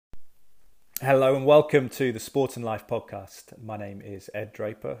Hello and welcome to the Sport and Life podcast. My name is Ed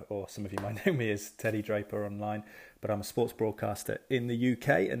Draper, or some of you might know me as Teddy Draper online, but I'm a sports broadcaster in the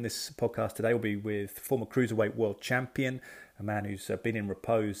UK, and this podcast today will be with former cruiserweight world champion, a man who's been in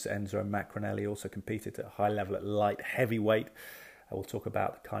repose, Enzo Macronelli, also competed at a high level at light heavyweight. We'll talk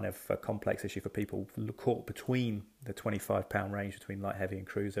about the kind of complex issue for people caught between the 25-pound range between light heavy and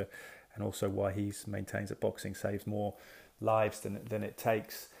cruiser, and also why he maintains that boxing saves more lives than it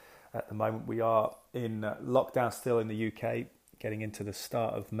takes. At the moment, we are in lockdown still in the UK, getting into the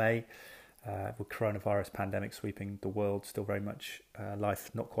start of May, with coronavirus pandemic sweeping the world, still very much life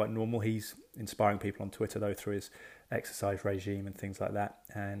not quite normal. He's inspiring people on Twitter, though, through his exercise regime and things like that.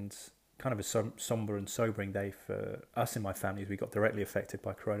 And kind of a somber and sobering day for us in my family as we got directly affected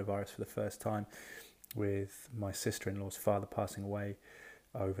by coronavirus for the first time, with my sister-in-law's father passing away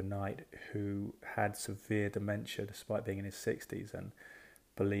overnight, who had severe dementia despite being in his 60s, and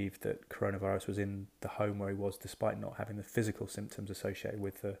believed that coronavirus was in the home where he was, despite not having the physical symptoms associated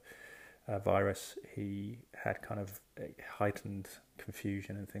with the virus. He had kind of heightened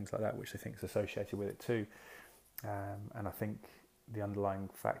confusion and things like that, which I think is associated with it too. And I think the underlying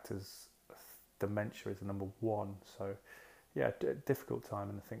factors, dementia is the number one. So yeah, difficult time,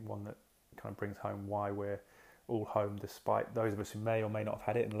 and I think one that kind of brings home why we're all home, despite those of us who may or may not have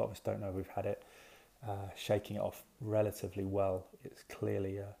had it, and a lot of us don't know we've had it, shaking it off relatively well. It's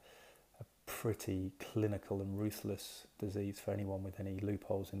clearly a pretty clinical and ruthless disease for anyone with any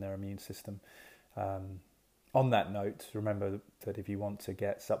loopholes in their immune system. On that note, remember that if you want to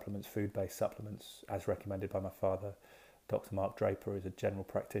get supplements, food-based supplements, as recommended by my father, Dr. Mark Draper, who's a general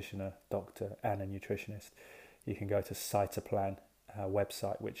practitioner, doctor and a nutritionist, you can go to Cytoplan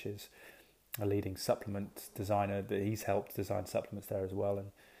website, which is a leading supplement designer. That he's helped design supplements there as well,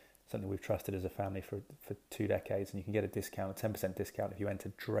 and something we've trusted as a family for 2 decades. And you can get a 10% discount if you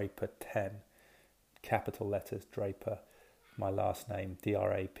enter Draper10, capital letters Draper, my last name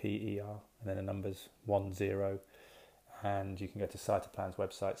Draper, and then the numbers 10. And you can go to Cytoplan's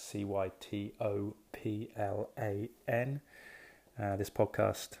website, Cytoplan. This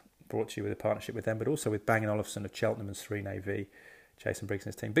podcast brought to you with a partnership with them, but also with Bang & Olufsen of Cheltenham and Serene AV. Jason Briggs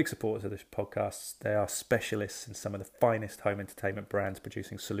and his team, big supporters of this podcast. They are specialists in some of the finest home entertainment brands,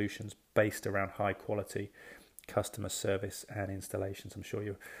 producing solutions based around high quality customer service and installations. I'm sure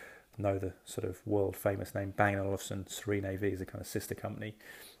you know the sort of world famous name Bang & Olufsen. Serene AV is a kind of sister company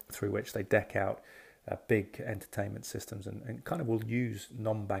through which they deck out big entertainment systems, and kind of will use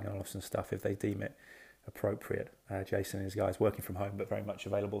non-Bang & Olufsen stuff if they deem it appropriate. Jason and his guys working from home, but very much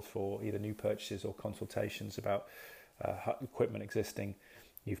available for either new purchases or consultations about equipment existing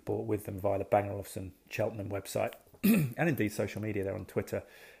you've bought with them via the Bang & Olufsen Cheltenham website, and indeed social media. They're on Twitter,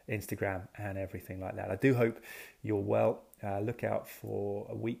 Instagram and everything like that. I do hope you're well. Look out for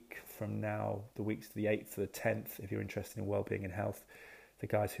a week from now, the weeks to the 8th to the 10th, if you're interested in wellbeing and health. The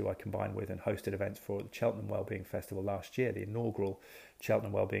guys who I combined with and hosted events for the Cheltenham Wellbeing Festival last year, the inaugural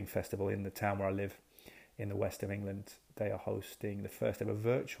Cheltenham Wellbeing Festival in the town where I live in the west of England, they are hosting the first ever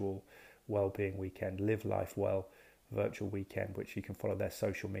virtual wellbeing weekend, Live Life Well virtual weekend, which you can follow their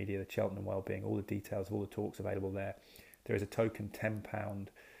social media, the Cheltenham Wellbeing, all the details of all the talks available there. There is a token £10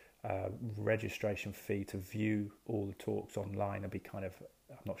 registration fee to view all the talks online and be kind of,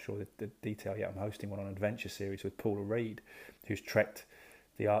 I'm not sure the detail yet. I'm hosting one on an adventure series with Paula Reed, who's trekked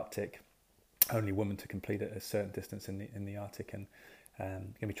the Arctic, only woman to complete a certain distance in the Arctic, and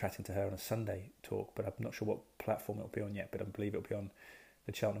going to be chatting to her on a Sunday talk, but I'm not sure what platform it'll be on yet, but I believe it'll be on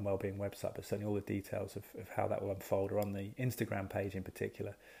the Cheltenham Wellbeing website. But certainly all the details of how that will unfold are on the Instagram page in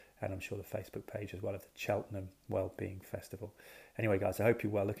particular, and I'm sure the Facebook page as well, of the Cheltenham Wellbeing Festival. Anyway, guys, I hope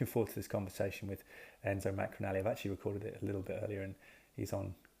you're well. Looking forward to this conversation with Enzo Macronelli. I've actually recorded it a little bit earlier, and he's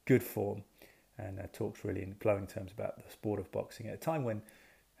on good form and talks really in glowing terms about the sport of boxing at a time when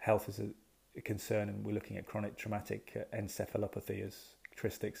health is a concern, and we're looking at chronic traumatic encephalopathy, as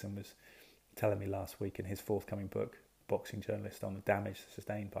Chris Dixon was telling me last week in his forthcoming book, Boxing Journalist, on the damage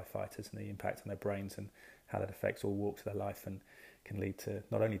sustained by fighters and the impact on their brains and how that affects all walks of their life and can lead to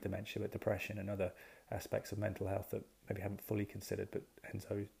not only dementia but depression and other aspects of mental health that maybe haven't fully considered. But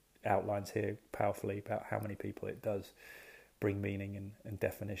Enzo outlines here powerfully about how many people it does bring meaning and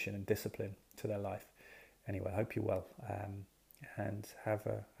definition and discipline to their life. Anyway, I hope you're well, and have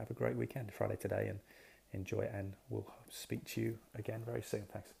a great weekend, Friday today, and enjoy it, and we'll speak to you again very soon.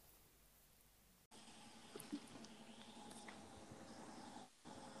 Thanks.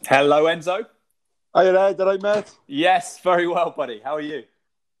 Hello, Enzo. Are you there? Did I, mate? Yes, very well, buddy. How are you?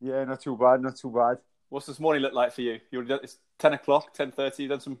 Yeah, not too bad, not too bad. What's this morning look like for you? It's 10 o'clock, 10:30. You've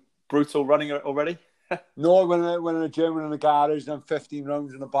done some brutal running already? No, when I went in the gym, when in the garage, done 15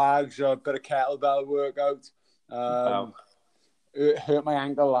 rounds in the bags, a bit of kettlebell workout. Wow. It hurt my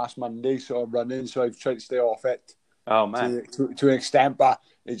ankle last Monday, so I'm running. So I've tried to stay off it Oh man. to an extent, but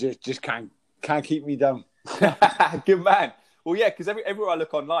it just can't keep me down. Good man. Well, yeah, because everywhere I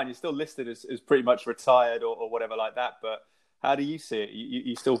look online, you're still listed as pretty much retired or whatever like that. But how do you see it?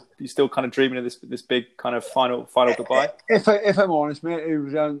 You still kind of dreaming of this big kind of final goodbye? If I'm honest, mate, it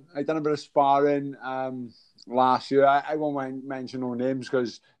was, I done a bit of sparring last year. I won't mention no names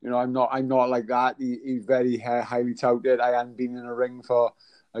because I'm not like that. He's very highly touted. I hadn't been in a ring for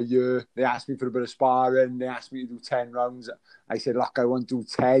a year. They asked me for a bit of sparring. They asked me to do 10 rounds. I said, look, I want to do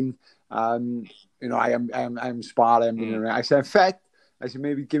 10. I'm sparring. I'm in a ring. I said, fit. I said,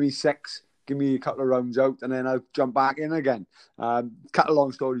 maybe give me 6. Give me a couple of rounds out, and then I'll jump back in again. Cut a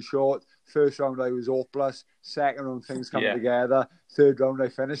long story short, first round I was hopeless. Second round things come together. Third round I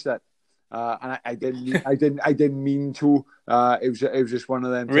finished it, and I didn't mean to. It was just one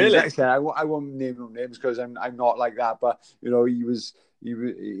of them. Really? Like I said, I won't name no names because I'm not like that. But he was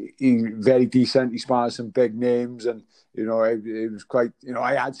very decent. He sparred some big names, and it was quite.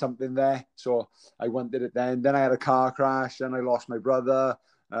 I had something there, so I wanted it then. Then I had a car crash, and I lost my brother.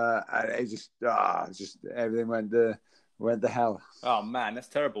 It just everything went to hell. Oh man, that's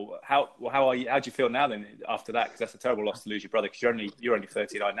terrible. How are you? How do you feel now then after that? Because that's a terrible loss to lose your brother. Because you're only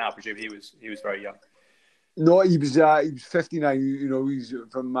 39 now. I presume he was very young. No, he was 59.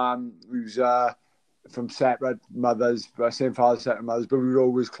 He's from separate mothers, same father, separate mothers, but we were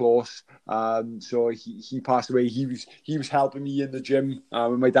always close. So he passed away. He was helping me in the gym.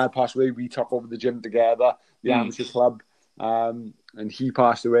 When my dad passed away, we took over the gym together, the amateur club. And he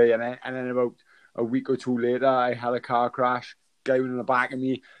passed away, and then about a week or two later, I had a car crash. Guy went in the back of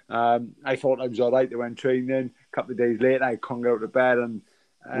me. I thought I was all right. I went training. A couple of days later, I couldn't get out of bed, and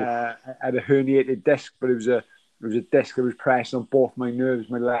I had a herniated disc, but it was a disc that was pressing on both my nerves,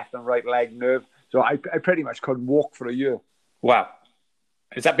 my left and right leg nerve. So I pretty much couldn't walk for a year. Wow.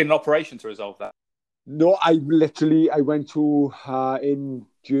 Has that been an operation to resolve that? No, I went to in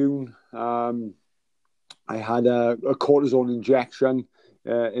June. I had a cortisone injection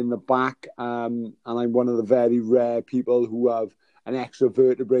in the back, and I'm one of the very rare people who have an extra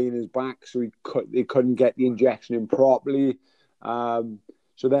vertebrae in his back, so they couldn't get the injection in properly.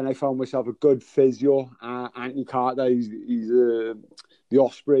 So then I found myself a good physio, Anthony Carter. He's the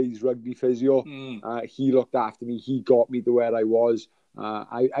Ospreys rugby physio. He looked after me. He got me to where I was.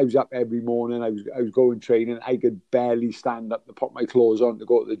 I was up every morning. I was going training. I could barely stand up to put my clothes on to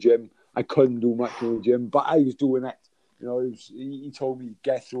go to the gym. I couldn't do much in the gym, but I was doing it. He told me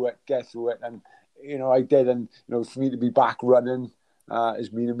get through it, and I did. And for me to be back running has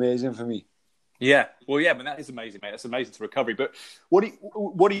been amazing for me. Yeah, well, yeah, but that is amazing, mate. That's amazing to recovery. But what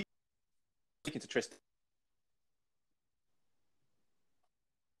do you speaking to Tristan?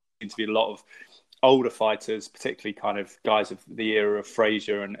 Interviewed a lot of older fighters, particularly kind of guys of the era of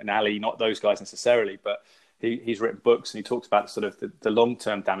Frazier and Ali. Not those guys necessarily, but he's written books and he talks about sort of the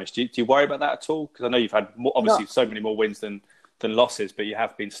long-term damage. Do you worry about that at all? Because I know you've had so many more wins than losses, but you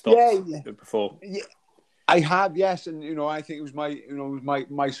have been stopped before. Yeah, I have, yes, and I think it was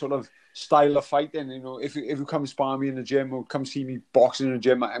my sort of style of fighting. If you come spar me in the gym or come see me boxing in the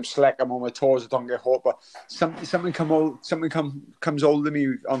gym, I'm slick, I'm on my toes, I don't get hurt. But something comes hold of me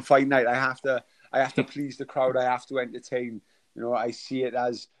on fight night. I have to please the crowd. I have to entertain. I see it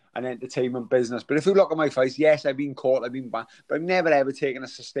as an entertainment business. But if you look at my fights, yes, I've been caught, I've been banned, but I've never ever taken a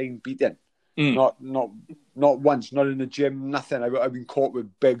sustained beating. Not once, not in the gym, nothing. I've been caught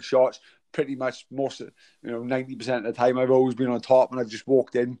with big shots. Pretty much 90% of the time, I've always been on top, and I've just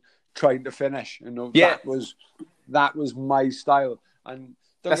walked in trying to finish. That was my style. And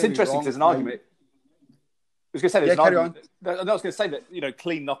that's interesting because there's an argument. I was going to say, I was going to say that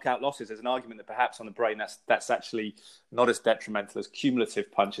clean knockout losses. There's an argument that perhaps on the brain that's actually not as detrimental as cumulative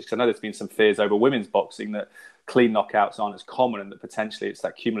punches. Because I know there's been some fears over women's boxing that clean knockouts aren't as common, and that potentially it's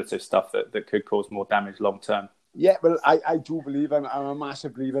that cumulative stuff that could cause more damage long term. Yeah, but I do believe I'm a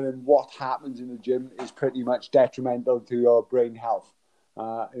massive believer in what happens in the gym is pretty much detrimental to your brain health.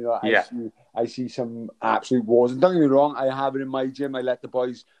 I see some absolute wars. And don't get me wrong, I have it in my gym. I let the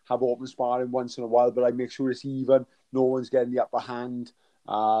boys have open sparring once in a while, but I make sure it's even. No one's getting the upper hand.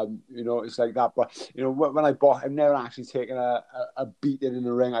 It's like that. But, when I box, I've never actually taken a beating in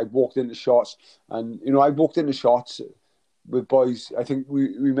the ring. I've walked into shots. And, I walked into shots with boys. I think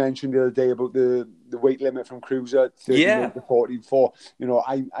we mentioned the other day about the weight limit from cruiser 38 to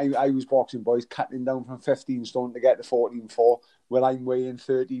 14.4. I was boxing boys cutting down from 15 stone to get to 14.4 where I'm weighing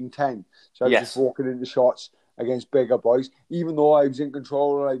 13.10. So I was just walking into shots against bigger boys, even though I was in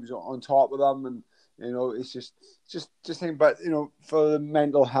control, I was on top of them, and You know, it's just thing. But you know, for the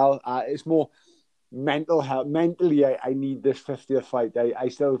mental health, it's more mental health. Mentally, I need this 50th fight. I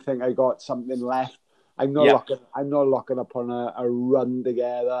still think I got something left. I'm not looking upon a run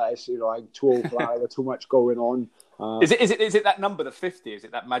together. It's, you know, I'm too old for that. I got too much going on. Is it that number, the 50? Is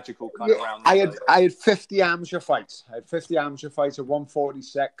it that magical kind of round number? I had 50 amateur fights. I had 50 amateur fights at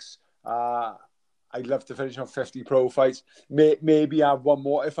 146. I'd love to finish on 50 pro fights. Maybe have one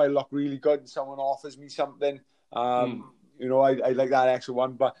more if I look really good and someone offers me something. You know, I like that extra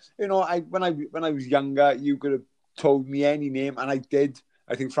one. But you know, when I was younger, you could have told me any name, and I did.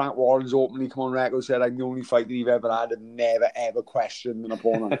 I think Frank Warren's openly come on record said I'm the only fight that he've ever had and never ever questioned an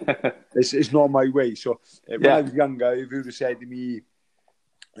opponent. It's not my way. So when I was younger, if you would have said to me,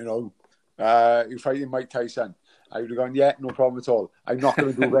 you know, you're fighting Mike Tyson, I would have gone, yeah, no problem at all. I'm not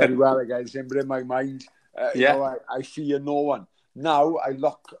going to do very well against him, but in my mind, you know, I fear no one. Now I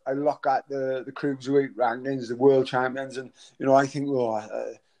look at the cruiserweight rankings, the world champions, and you know, I think,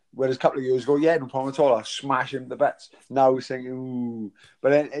 whereas a couple of years ago, yeah, no problem at all, I'll smash him to bits. Now I was thinking, ooh.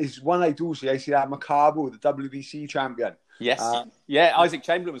 But then it's one I do see. I see that Macabo, the WBC champion. Yes. Isaac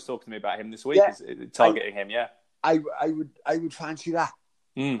Chamberlain was talking to me about him this week, targeting him, I would fancy that.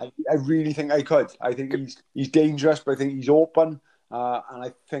 I really think I could. I think he's dangerous, but I think he's open. And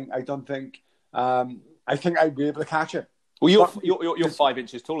I think I'd be able to catch him. Well, you're 5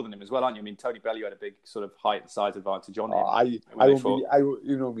 inches taller than him as well, aren't you? I mean, Tony Bellew had a big sort of height and size advantage on him.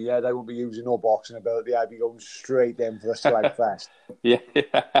 You know me, Ed. I won't be using no boxing ability. I'd be going straight in for the slide fest. Yeah.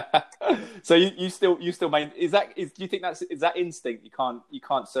 So you still main do you think is that instinct? You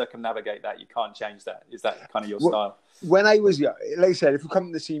can't circumnavigate that. You can't change that. Is that kind of your style? When I was young, like I said, if you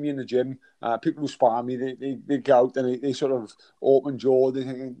come to see me in the gym, people who spar me, they go out and they sort of open jaw. They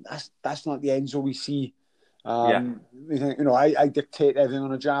think that's not the Enzo we see. You know, I dictate everything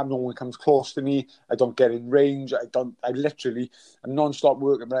on a jab. No one comes close to me. I don't get in range. I'm non-stop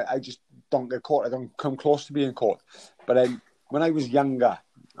working, but I just don't get caught. I don't come close to being caught. But then when I was younger,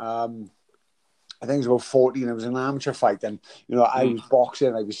 I think it was about 14, it was an amateur fight, and you know, I was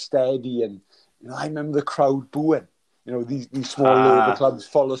boxing, I was steady, and you know, I remember the crowd booing. You know, these small labour clubs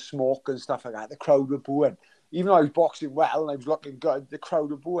full of smoke and stuff like that. The crowd were booing. Even though I was boxing well and I was looking good, the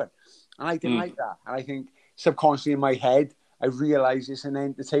crowd were booing. And I didn't like that. And I think subconsciously in my head, I realised it's an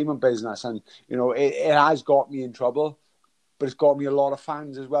entertainment business. And, you know, it has got me in trouble, but it's got me a lot of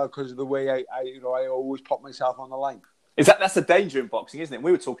fans as well because of the way I always put myself on the line. That's the danger in boxing, isn't it? And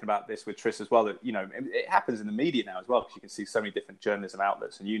we were talking about this with Tris as well, that, you know, it happens in the media now as well, because you can see so many different journalism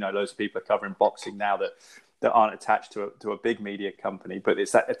outlets, and, you know, loads of people are covering boxing now that aren't attached to a big media company, but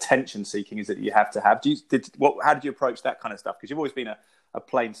it's that attention seeking is that you have to have. How did you approach that kind of stuff? Because you've always been a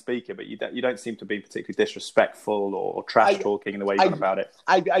plain speaker, but you don't seem to be particularly disrespectful or trash talking in the way you've gone about it.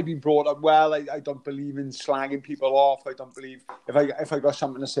 I've been brought up well. I don't believe in slagging people off. I don't believe if I got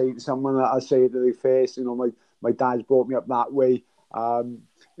something to say to someone, I'll say it to their face. You know, my dad's brought me up that way. You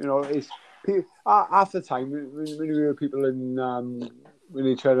know, it's half the time when you hear people when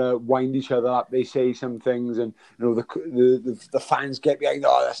they try to wind each other up, they say some things, and you know the fans get behind.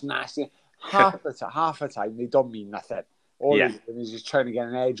 Oh, that's nasty. Half the time they don't mean nothing. All they're doing is just trying to get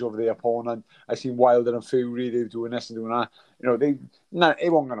an edge over the opponent. I seen Wilder and Fury, they're doing this and doing that. You know,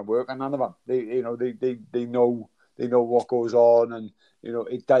 it wasn't going to work, and none of them. They know what goes on, and you know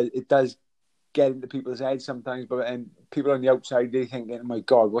it does get into people's heads sometimes. But and people on the outside, they thinking, "Oh my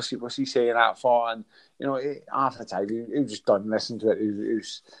God, what's he saying that for?" And you know, half the time he just doesn't listen to it.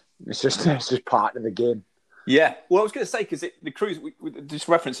 It's just part of the game. Yeah, well, I was going to say, because the cruise, just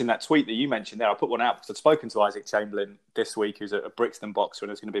referencing that tweet that you mentioned there, I put one out because I've spoken to Isaac Chamberlain this week, who's a Brixton boxer, and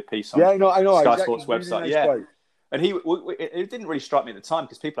there's going to be a piece on I know. Sky exactly. Sports website. Really nice and it didn't really strike me at the time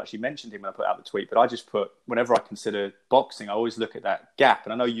because people actually mentioned him when I put out the tweet, but I just put, whenever I consider boxing, I always look at that gap.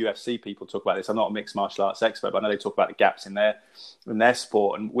 And I know UFC people talk about this. I'm not a mixed martial arts expert, but I know they talk about the gaps in their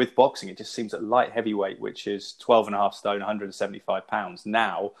sport. And with boxing, it just seems that light heavyweight, which is 12.5 stone, 175 pounds,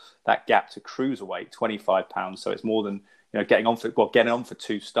 now that gap to cruiserweight, 25 pounds. So it's more than, you know, getting on for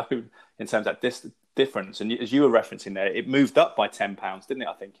 2 stone in terms of that difference. And as you were referencing there, it moved up by 10 pounds, didn't it?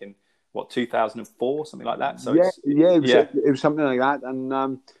 I think in 2004, something like that. So it was something like that.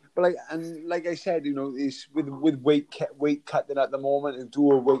 And but like I said, you know, it's with weight cutting at the moment, and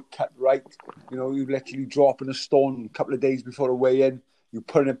do a weight cut right. You know, you literally dropping a stone a couple of days before the weigh-in, you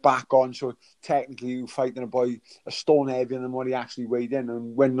putting it back on. So technically, you're fighting a stone heavier than what he actually weighed in.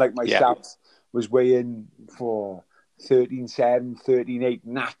 And when, like myself, was weighing for 13.7, 13.8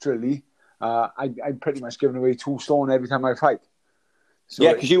 naturally, I'm pretty much giving away 2 stone every time I fight. So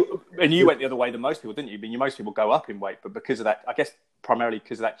because you went the other way than most people, didn't you? I mean, most people go up in weight, but because of that, I guess primarily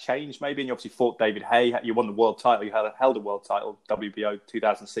because of that change, maybe? And you obviously fought David Haye. You won the world title. You held a world title, WBO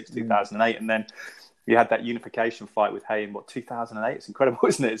 2006, 2008. And then you had that unification fight with Haye in, 2008? It's incredible,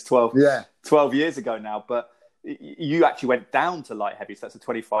 isn't it? It's 12 years ago now. But you actually went down to light heavy, so that's a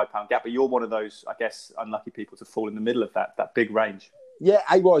 25-pound gap. But you're one of those, I guess, unlucky people to fall in the middle of that big range. Yeah,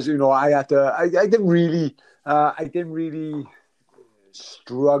 I was. I didn't really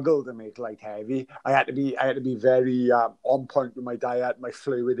struggle to make light heavy. I had to be very on point with my diet, my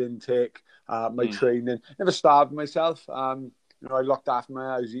fluid intake, my training. Never starved myself. I looked after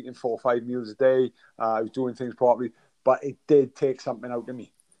I was eating 4 or 5 meals a day. I was doing things properly, but it did take something out of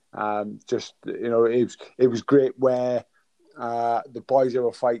me. It was great where the boys that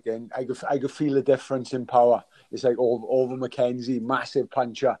were fighting, I could feel the difference in power. It's like over Mackenzie, massive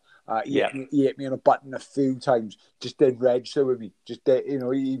puncher. He hit me on a button a few times. Just didn't register with me.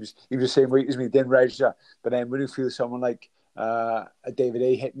 He was the same weight as me. Didn't register. But then when you feel someone like a David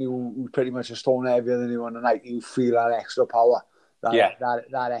Haye hit me, who pretty much a stone heavier than you on the night, you feel that extra power,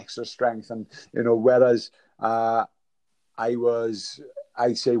 that extra strength. And whereas I was,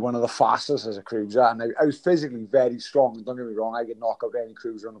 I'd say, one of the fastest as a cruiser, and I was physically very strong. Don't get me wrong, I could knock out any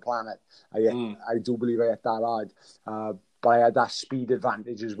cruiser on the planet. I do believe I hit that hard, but I had that speed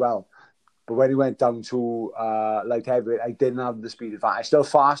advantage as well. But when it went down to light heavyweight, I didn't have the speed advantage. I still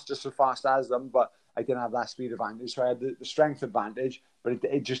fast, just as fast as them, but I didn't have that speed advantage. So I had the strength advantage, but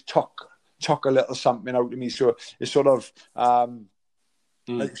it just took a little something out of me. So it's sort of,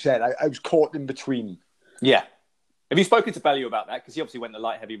 like you said, I was caught in between. Yeah. Have you spoken to Bellew about that? Because he obviously went the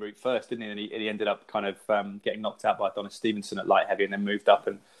light heavy route first, didn't he? And he ended up kind of getting knocked out by Adonis Stevenson at light heavy, and then moved up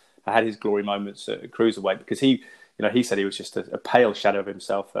and had his glory moments at cruiserweight. Because he said he was just a pale shadow of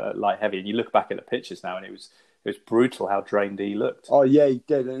himself at light heavy. And you look back at the pictures now, and it was brutal how drained he looked. Oh yeah, he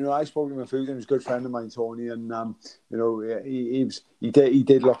did. I spoke to him a few times. He was a good friend of mine, Tony, and he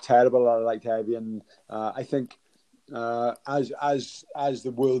did look terrible at light heavy. And I think. As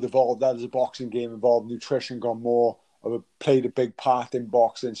the world evolved, as the boxing game evolved, nutrition played a big part in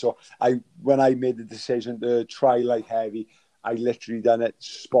boxing. So when I made the decision to try light heavy, I literally done it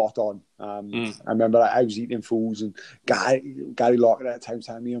spot on. I remember I was eating foods, and Gary Lockett at the time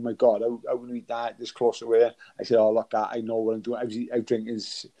telling me, "Oh my God, how can we eat that this close away?" I said, "Oh look, I know what I'm doing. I was drinking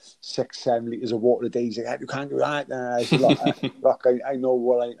 6-7 liters of water a day." He's like, "You can't do that." And I said, "Look, I know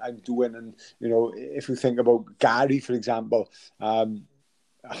what I'm doing." And if you think about Gary, for example,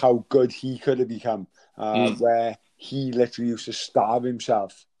 how good he could have become, where he literally used to starve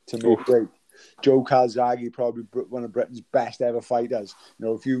himself to make weight. Joe Calzaghe, probably one of Britain's best ever fighters.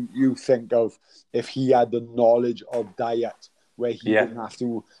 If you think of if he had the knowledge of diet where he didn't have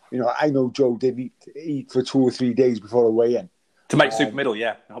to, I know Joe did eat for 2 or 3 days before a weigh-in. To make super middle,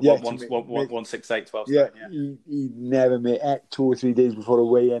 168, 12 stone. He never made 2 or 3 days before a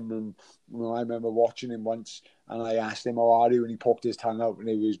weigh-in. And I remember watching him once, and I asked him, "How are you?" And he poked his tongue out, and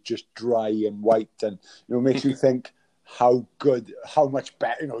he was just dry and white. And it makes you think how much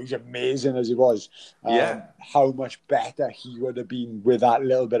better, he's amazing as he was. How much better he would have been with that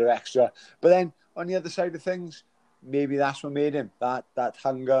little bit of extra. But then on the other side of things, maybe that's what made him that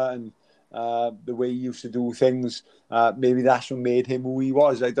hunger and the way he used to do things. Maybe that's what made him who he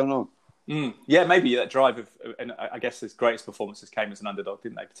was. I don't know. Yeah, maybe that drive and I guess his greatest performances came as an underdog,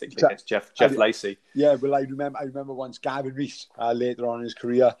 didn't they? Particularly against Jeff Lacey. Yeah, well, I remember once Gavin Rees later on in his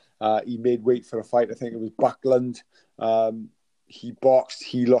career, he made weight for a fight. I think it was Buckland. He boxed.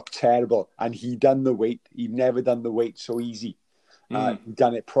 He looked terrible, and he done the weight. He'd never done the weight so easy. He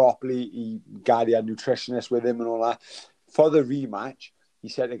done it properly. Gary had nutritionists with him and all that. For the rematch, he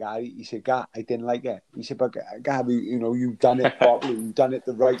said to Gary, he said, "Gar, I didn't like it." He said, "But Gary, you've done it properly. You've done it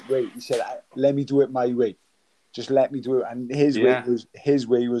the right way." He said, "Let me do it my way. Just let me do it." And his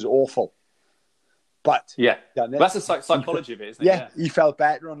way was awful. But that's the psychology of it, isn't it? Yeah, he felt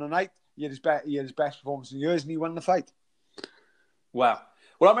better on the night. He had his best performance in years, and he won the fight. Wow.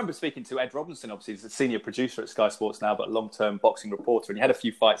 Well, I remember speaking to Ed Robinson. Obviously, he's a senior producer at Sky Sports now, but a long-term boxing reporter, and he had a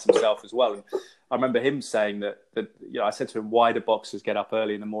few fights himself as well. And I remember him saying that I said to him, "Why do boxers get up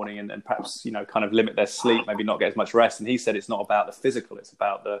early in the morning and perhaps kind of limit their sleep, maybe not get as much rest?" And he said it's not about the physical; it's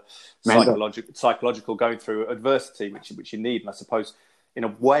about the psychological going through adversity, which you need. And I suppose, in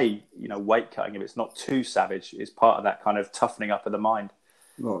a way, weight cutting, if it's not too savage, is part of that kind of toughening up of the mind.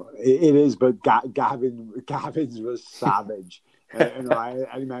 Well, it is, but Gavin's was savage.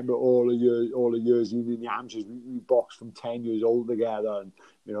 I remember all the years, even in the amateurs, we boxed from 10 years old together, and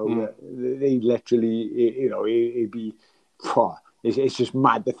they literally, it'd be, it's just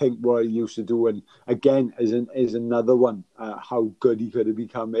mad to think what he used to do. And again, is another one, how good he could have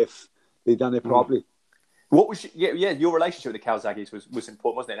become if they'd done it properly. What was your relationship with the Calzaghes was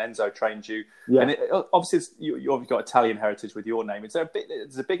important, wasn't it? And Enzo trained you, and obviously you've got Italian heritage with your name.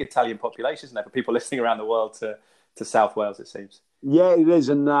 There's a big Italian population, isn't there, for people listening around the world to South Wales? It seems. Yeah, it is,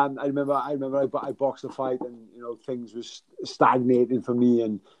 and I remember I boxed a fight, and things was stagnating for me,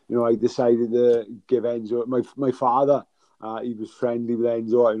 and I decided to give Enzo my father. He was friendly with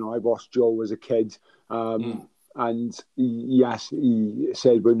Enzo. I boxed Joe as a kid. And he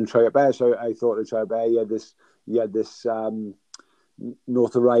said, "When you try it better," so I thought I'd try it better. He had this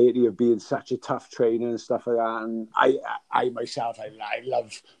notoriety of being such a tough trainer and stuff like that. And I myself, I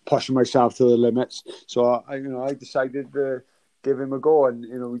love pushing myself to the limits. So I decided to give him a go,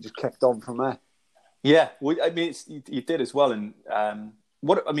 and we just kicked on from there. Yeah, well, I mean, you did as well, and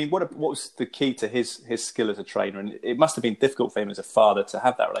what was the key to his skill as a trainer? And it must have been difficult for him as a father to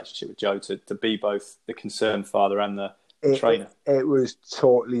have that relationship with Joe, to be both the concerned father and the trainer. It was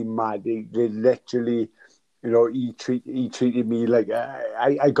totally mad. They literally, he treated me like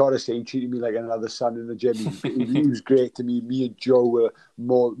I gotta say, he treated me like another son in the gym. He was great to me. Me and Joe were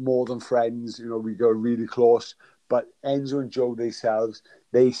more than friends. We got really close. But Enzo and Joe themselves,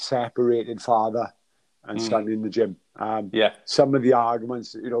 they separated father and son in the gym. Some of the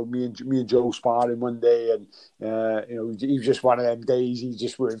arguments, me and Joe sparring one day, and he was just one of them days he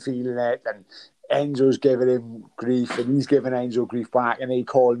just weren't feeling it, and Enzo's giving him grief, and he's giving Enzo grief back, and they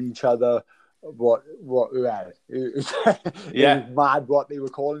calling each other it was mad what they were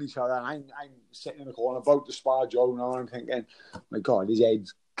calling each other, and I'm sitting in the corner about to spar Joe now, and I'm thinking, my God, his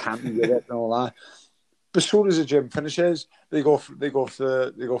head's campy with it and all that. But as soon as the gym finishes, they go for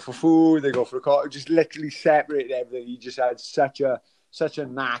food, they go for a coffee, just literally separated everything. He just had such a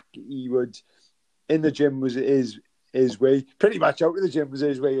knack. He would, in the gym was his way. Pretty much out of the gym was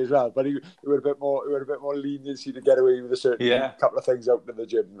his way as well. But he would a bit more leniency to get away with a certain couple of things out of the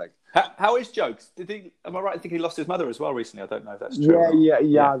gym. Like, how is Joe? Am I right? I think he lost his mother as well recently. I don't know if that's true. Yeah.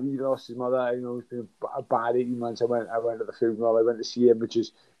 He lost his mother. It's been a bad 18 months. I went to the funeral. I went to see him, which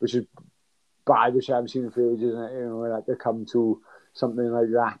is bad, which I haven't seen him for ages, and I had to come to something like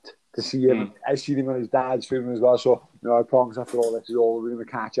that to see him. I seen him on his dad's funeral as well, so I promise after all this is over, we're going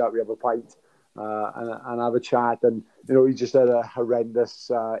to catch up, we have a pint and have a chat, and he just had a horrendous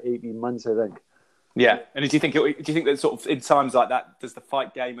 18 months, I think. Yeah, and do you think that sort of in times like that, does the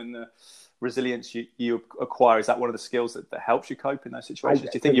fight game and the resilience you acquire, is that one of the skills that helps you cope in those situations?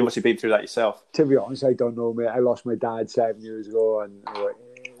 Do you think you've obviously been through that yourself? To be honest, I don't know, mate. I lost my dad 7 years ago, and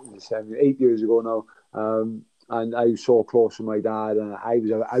 8 years ago now, and I was so close to my dad, and I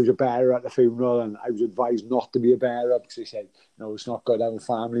was a bearer at the funeral, and I was advised not to be a bearer because they said, it's not good to have a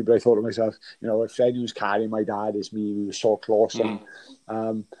family. But I thought to myself, if anyone's carrying my dad, it's me. We were so close, and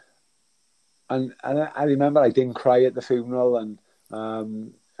I remember I didn't cry at the funeral, and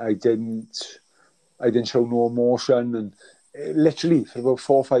I didn't show no emotion, and literally for about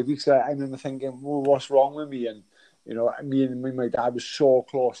 4 or 5 weeks, I remember thinking, well, what's wrong with me? And me and my dad was so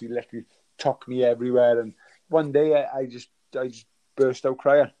close. He literally took me everywhere. And one day I just burst out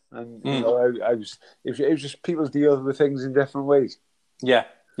crying. And it was just people deal with things in different ways. Yeah.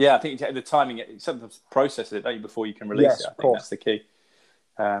 I think the timing, sometimes process it, don't you, before you can release it. I think that's the key.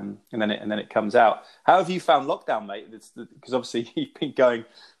 And then it comes out. How have you found lockdown, mate? Because obviously you've been going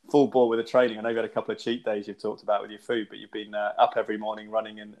full bore with the training. I know you've had a couple of cheat days you've talked about with your food, but you've been up every morning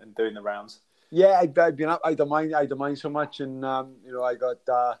running and doing the rounds. Yeah, I've been up. I don't mind so much, and I got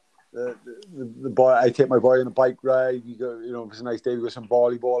the boy. I take my boy on a bike ride. We go, it was a nice day. We got some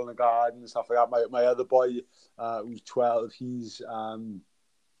volleyball in the garden and stuff like that. My other boy, who's 12,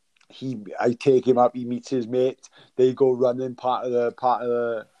 I take him up. He meets his mate. They go running. Part of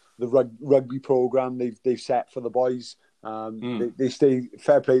the rugby program they've set for the boys. They stay,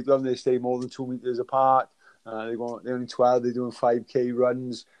 fair play to them. They stay more than 2 meters apart. They're only 12. They're doing 5K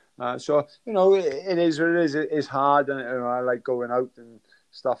runs. So it is what it is. It's hard, and I like going out and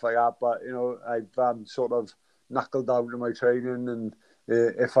stuff like that. But I've sort of knuckled down to my training, and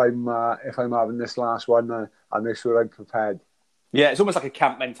if I'm having this last one, I'll make sure I'm prepared. Yeah, it's almost like a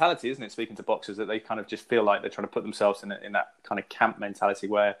camp mentality, isn't it? Speaking to boxers, that they kind of just feel like they're trying to put themselves in that kind of camp mentality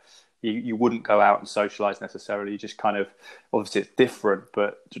where you wouldn't go out and socialise necessarily. You just kind of, obviously it's different,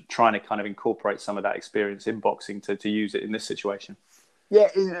 but trying to kind of incorporate some of that experience in boxing to use it in this situation. Yeah,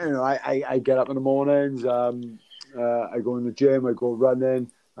 I get up in the mornings. I go in the gym. I go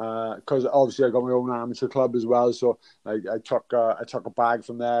running because obviously I got my own amateur club as well. So I took a bag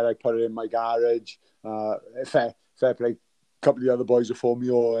from there. I put it in my garage. Fair play. A couple of the other boys have phoned me,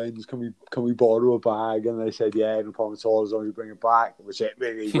 can we borrow a bag? And they said, yeah, no problem at all, as long as you bring it back, which it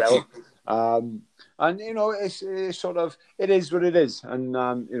really will. And it's sort of, it is what it is. And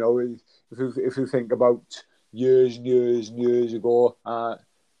if you think about years and years and years ago,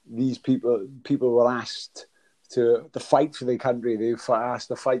 these people were asked to fight for their country. They were asked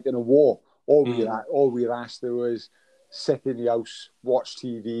to fight in a war. All we were asked to do was sit in the house, watch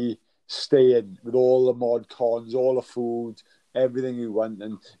TV, stay in with all the mod cons, all the food, everything you want.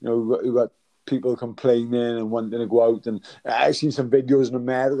 And you got people complaining and wanting to go out. And I've seen some videos in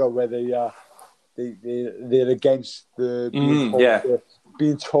America where they're against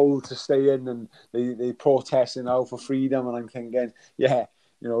being told to stay in, and they protesting now for freedom. And I'm thinking,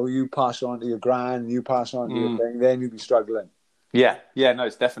 you pass on to your grand, you pass on to your thing, then you'll be struggling. Yeah, no,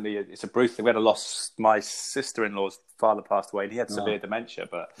 it's definitely a brutal thing. We had a loss. My sister-in-law's father passed away, and he had severe dementia,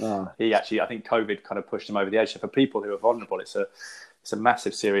 but he actually, I think COVID kind of pushed him over the edge. So for people who are vulnerable, it's a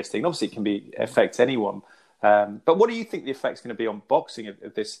massive, serious thing. Obviously, it can affect anyone. But what do you think the effect's going to be on boxing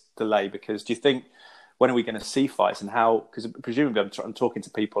of this delay? Because do you think, when are we going to see fights, and how? Because presumably I'm talking to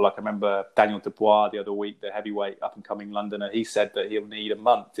people, like I remember Daniel Dubois the other week, the heavyweight up-and-coming Londoner. He said that he'll need a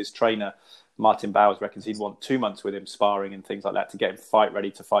month. His trainer, Martin Bowers, reckons he'd want 2 months with him sparring and things like that to get him fight ready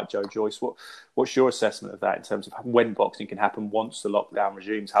to fight Joe Joyce. What's your assessment of that in terms of when boxing can happen once the lockdown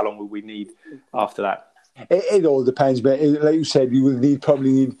resumes? How long will we need after that? It all depends, but like you said, you will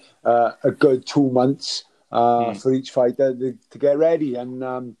probably need a good 2 months for each fighter to get ready.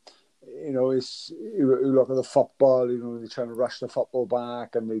 And you look at the football. They're trying to rush the football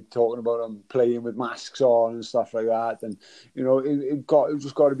back, and they're talking about them playing with masks on and stuff like that. And it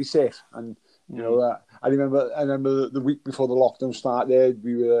just got to be safe. And I remember the week before the lockdown started,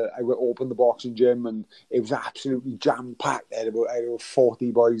 I opened the boxing gym, and it was absolutely jam packed. I had about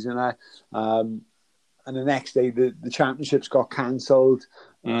 40 boys in there. And the next day, the championships got cancelled.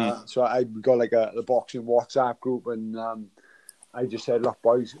 So I got the boxing WhatsApp group, and I just said, look,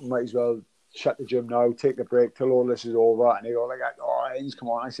 boys, we might as well shut the gym now, take a break till all this is over. And they go come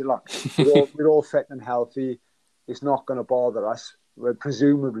on. I said, look, we're all fit and healthy. It's not going to bother us. Well,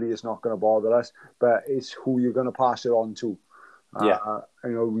 presumably it's not going to bother us, but it's who you're going to pass it on to.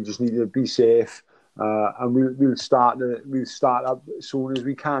 We just need to be safe. And we'll start up as soon as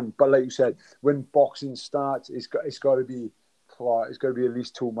we can. But like you said, when boxing starts, it's got to be at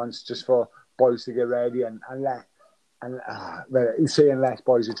least 2 months just for boys to get ready and you say unless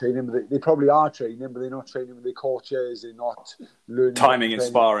boys are training, but they probably are training, but they're not training with their coaches. They're not learning timing and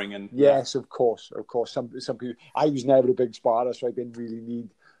sparring. And yes, of course. Some people. I was never a big sparrer, so I didn't really need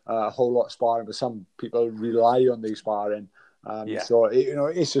a whole lot of sparring. But some people rely on their sparring. So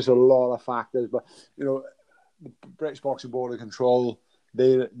it's just a lot of factors. But the British Boxing Board of Control,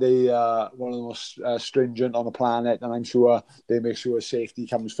 they are one of the most stringent on the planet, and I'm sure they make sure safety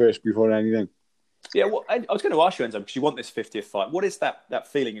comes first before anything. Yeah, well, I was going to ask you, Enzo, because you want this 50th fight. What is that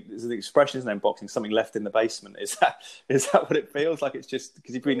feeling? Is the expression, isn't it, in boxing, something left in the basement? Is that what it feels like? It's just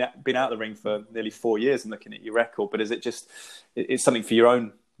because you've been out of the ring for nearly 4 years and looking at your record, but is it just it's something for your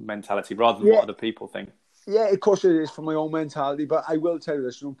own mentality rather than what other people think? Yeah, of course it is for my own mentality, but I will tell you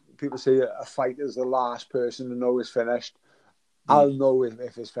this. People say a fight is the last person to know it's finished. I'll know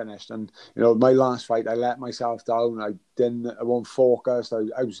if it's finished. And my last fight, I let myself down. I won't focus.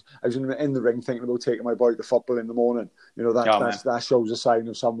 I was in the ring thinking about taking my boy to football in the morning. That shows a sign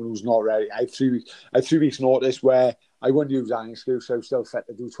of someone who's not ready. I had 3 weeks notice where I wouldn't use any excuse. I was still fit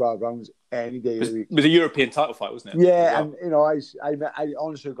to do 12 rounds any day of the week. It was a European title fight, wasn't it? Yeah, and I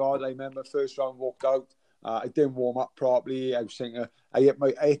honestly, God, I remember first round walked out. I didn't warm up properly. I was thinking, I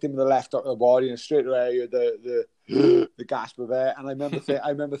hit him with the left up of the body, and straight away the gasp of air. And I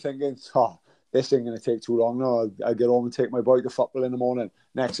remember thinking, this ain't going to take too long now. I'll get home and take my boy to football in the morning.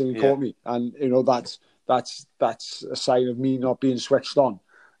 Next thing he caught me, and that's a sign of me not being switched on.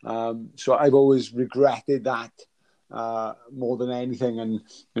 So I've always regretted that more than anything, and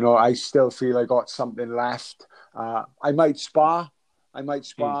I still feel I got something left. I might spar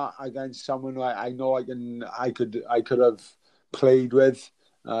against someone who I know I could have played with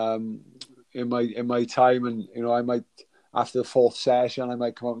in my time, and I might, after the fourth session, I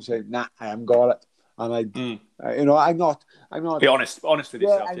might come up and say, nah, I haven't got it. And I'm not be honest with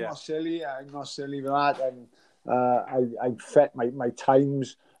yourself. I'm not silly with that. And I fit my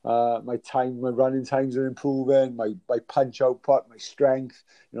times. My running times are improving. My punch output, my strength.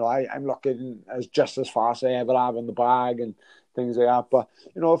 I'm looking just as fast as I ever have in the bag and things like that. But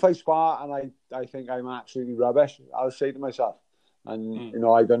if I spar and I think I'm absolutely rubbish, I'll say to myself, and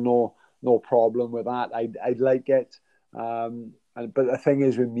I got no problem with that. I'd like it, but the thing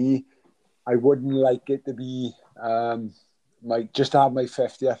is with me, I wouldn't like it to be just to have my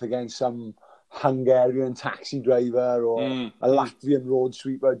 50th against some Hungarian taxi driver or a Latvian road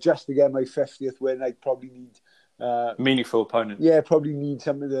sweeper just to get my 50th win. I'd probably need Meaningful opponent. Yeah, probably need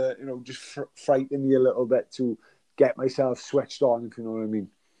something to, just frighten me a little bit to get myself switched on, if you know what I mean.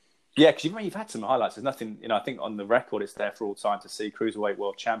 Yeah, because you've had some highlights. There's nothing, I think on the record it's there for all time to see. Cruiserweight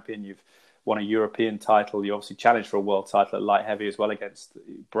world champion. You've won a European title. You obviously challenged for a world title at light heavy as well against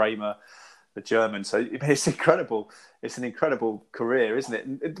Bremer, the German. So it's incredible. It's an incredible career, isn't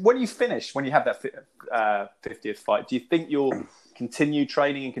it? When you have that 50th fight, do you think you'll continue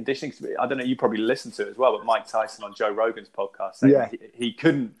training and conditioning? I don't know, you probably listened to it as well, but Mike Tyson on Joe Rogan's podcast saying he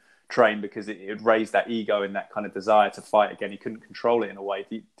couldn't train because it would raise that ego and that kind of desire to fight again. He couldn't control it in a way.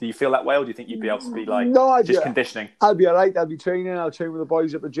 Do you feel that way, or do you think you'd be able to be conditioning? I'll be all right. I'll be training. I'll train with the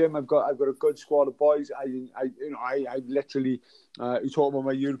boys at the gym. I've got a good squad of boys. I literally. You talk about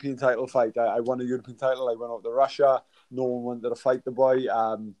my European title fight. I won a European title. I went out to Russia. No one wanted to fight the boy.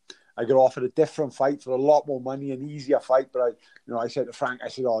 I got offered a different fight for a lot more money, an easier fight. But I said to Frank, I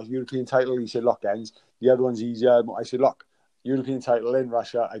said, "Oh, European title." He said, "Look, Enz, the other one's easier." I said, "Look, European title in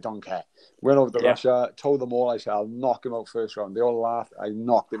Russia, I don't care." Went over to Russia, told them all, I said, "I'll knock him out first round." They all laughed. I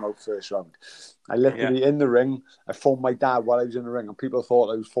knocked him out first round. I literally, in the ring, I phoned my dad while I was in the ring, and people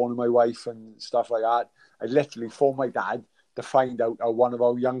thought I was phoning my wife and stuff like that. I literally phoned my dad to find out how one of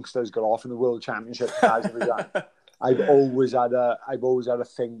our youngsters got off in the World Championship in Azerbaijan. I've always had a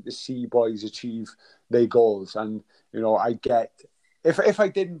thing to see boys achieve their goals, and I get if I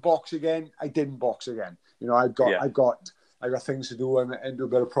didn't box again, I didn't box again. I got things to do. I'm into a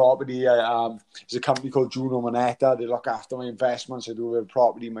bit of property. There's a company called Juno Moneta. They look after my investments. I do a bit of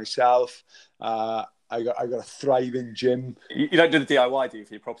property myself. I got a thriving gym. You don't do the DIY, do you,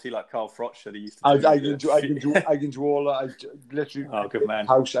 for your property like Carl Frotscher? Used to I can do all that. I literally, good man.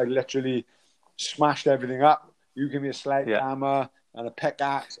 House. I literally smashed everything up. You give me a sledgehammer and a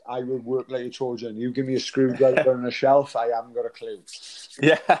pickaxe, I will work like a Trojan. You give me a screwdriver and a shelf, I haven't got a clue.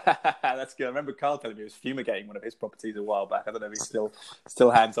 Yeah, that's good. I remember Carl telling me he was fumigating one of his properties a while back. I don't know if he's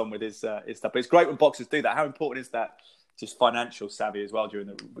still hands on with his stuff. But it's great when boxers do that. How important is that? Just financial savvy as well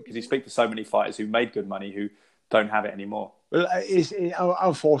because you speak to so many fighters who made good money who don't have it anymore. Well,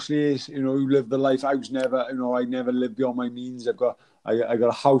 unfortunately, who live the life. I was never, I never lived beyond my means. I got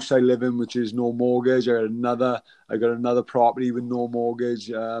a house I live in which is no mortgage. I got another property with no mortgage,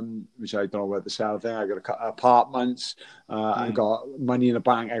 which I don't know where to sell. I got apartments. I got money in a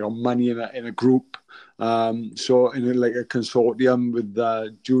bank. I got money in a group. So in a consortium with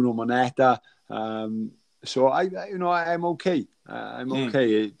Juno Moneta. So I'm okay. I'm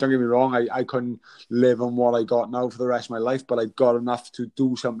okay. Don't get me wrong. I couldn't live on what I got now for the rest of my life, but I got enough to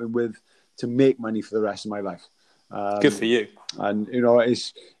do something with to make money for the rest of my life. Good for you. And I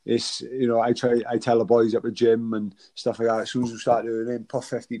tell the boys at the gym and stuff like that. As soon as we start earning, put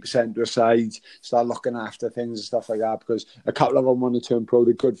 50% to a side, start looking after things and stuff like that. Because a couple of them want to turn pro.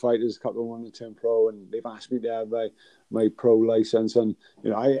 They're good fighters. A couple of them want to turn pro, and they've asked me to have my pro license. And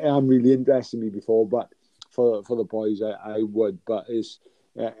I am really interested in me before, but for the boys, I would. But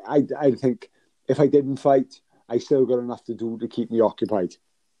I think if I didn't fight, I still got enough to do to keep me occupied.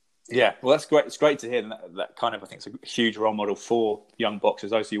 Yeah, well, that's great. It's great to hear that kind of, I think, it's a huge role model for young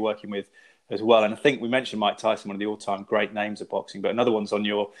boxers, those you're working with as well. And I think we mentioned Mike Tyson, one of the all-time great names of boxing, but another one's on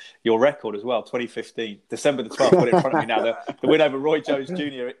your record as well, 2015, December the 12th, got it in front of me now, the win over Roy Jones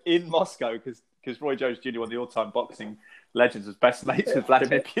Jr. in Moscow, because Roy Jones Jr., one of the all-time boxing legends, was best mates with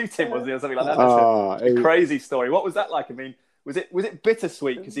Vladimir Putin, wasn't he, or something like that? That's a crazy story. What was that like? I mean, was it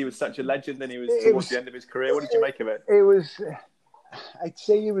bittersweet because he was such a legend and he was towards the end of his career? What did you make of it? It was... I'd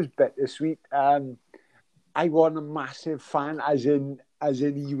say it was bittersweet. I wasn't a massive fan, as in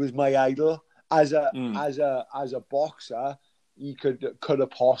he was my idol. As a boxer, he could have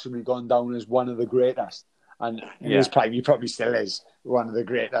possibly gone down as one of the greatest. And in his prime, he probably still is one of the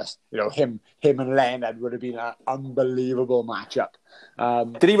greatest. Him and Leonard would have been an unbelievable matchup.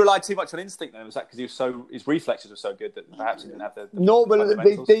 Did he rely too much on instinct then? Was that because his reflexes were so good that perhaps he didn't have the No, but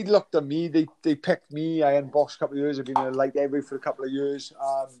they looked at me. They picked me. I hadn't boxed a couple of years. I've been in light heavy for a couple of years.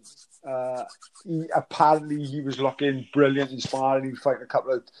 Apparently, he was looking brilliant in sparring. He was fighting a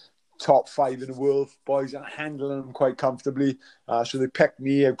couple of top 5 in the world boys and handling them quite comfortably. So they picked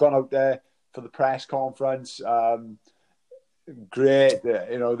me. I've gone out there for the press conference. Great,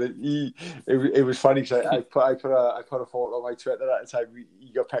 it was funny because I put a photo on my Twitter at the time.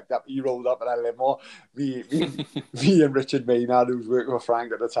 He got picked up, he rolled up in a limo. Me and Richard Maynard, who was working with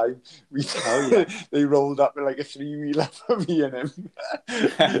Frank at the time, they rolled up in like a 3-wheeler for me and him.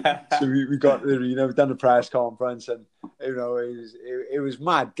 So we got to the arena, we've done a press conference, and it was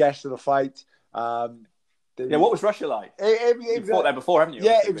mad. Guest of the fight. What was Russia like? You fought there before, haven't you?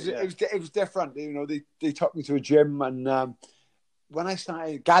 Yeah, it was different. They took me to a gym and when I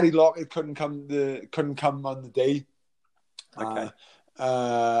started, Gary Lockett couldn't come on the day. Okay.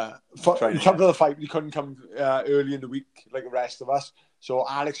 He come to the fight, but he couldn't come early in the week like the rest of us. So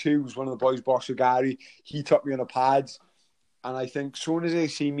Alex Hughes, one of the boys, boxed with Gary. He took me on the pads, and I think as soon as they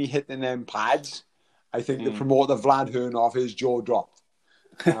see me hitting them pads, I think the promoter Vlad Hernov, his jaw dropped.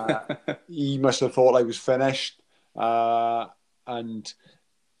 He must have thought I was finished, and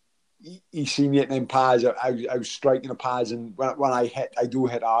he seen me hitting them pads. I was striking the pads, and when I do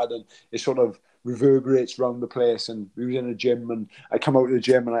hit hard, and it sort of reverberates around the place. And we was in a gym, and I come out of the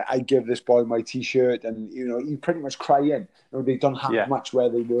gym, and I give this boy my T-shirt, and he pretty much crying. They don't have much where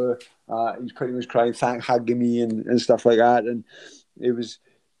they were. He's pretty much crying, hugging me and stuff like that. And it was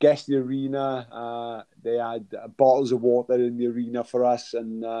guest the arena. They had bottles of water in the arena for us,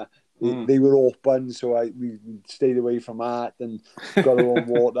 and they were open, so we stayed away from that and got our own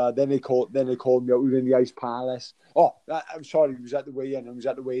water. Then they called me out. We were in the Ice Palace. I'm sorry, he was at the weigh-in. I was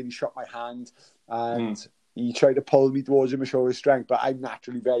at the weigh-in. He shot my hand, and he tried to pull me towards him to show his strength, but I'm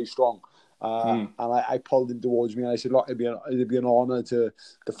naturally very strong. And I pulled him towards me, and I said, look, it'd be an honour to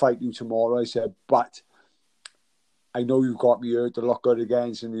fight you tomorrow. I said, but I know you've got me here to look good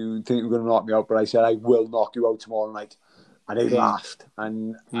against, and you think you're going to knock me out, but I said, I will knock you out tomorrow night. And he laughed,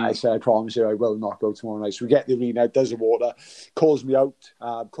 and I said, I promise you, I will knock you out tomorrow night. So we get the arena, does the water, calls me out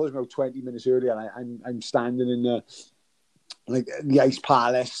 20 minutes early, and I'm standing in the Ice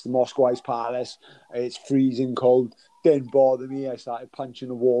Palace, the Moscow Ice Palace. It's freezing cold. Didn't bother me. I started punching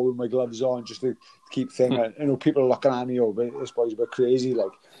the wall with my gloves on just to keep thinking. People are looking at me, this boy's a bit crazy,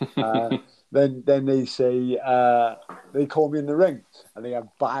 like. Then they say, they call me in the ring, and they have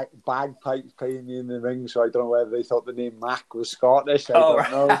bagpipes playing me in the ring, so I don't know whether they thought the name Mac was Scottish. I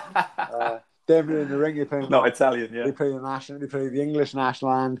don't know. Then in the ring, they play not Italian, yeah. They play the English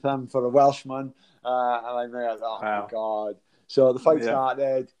national anthem for a Welshman, and I'm like, my God. So the fight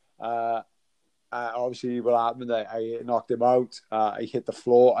started. Obviously, what happened, I knocked him out. I hit the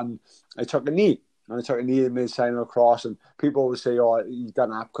floor, and I took a knee. And I took a knee in mid-final cross, and people always say, he's done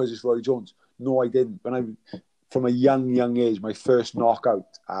that because it's Roy Jones. No, I didn't. From a young age, my first knockout,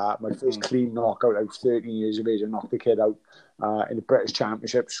 my first clean knockout, I was 13 years of age. I knocked the kid out in the British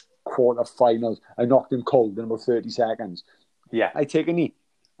Championships quarter-finals. I knocked him cold in about 30 seconds. Yeah. I take a knee.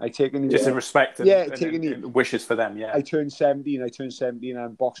 Just in respect and wishes for them, yeah. I turned 17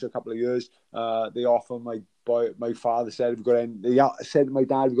 and boxed a couple of years. They offered my father said, they said to my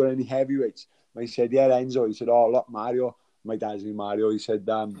dad, have you got any heavyweights? I said, yeah, Enzo. He said, look, Mario. My dad's name Mario. He said,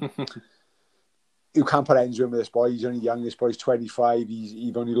 you can't put Enzo in with this boy. He's only young. This boy's 25.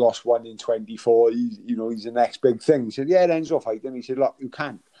 He's only lost one in 24. He's the next big thing. He said, yeah, Enzo fight him. He said, look, you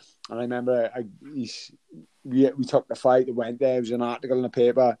can't. And I remember we took the fight. It went there. There was an article in the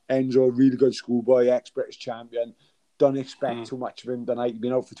paper. Enzo, really good schoolboy, ex-British champion. Don't expect too much of him tonight. He's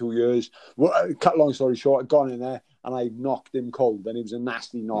been out for 2 years. Well, cut long story short, I'd gone in there and I knocked him cold. And it was a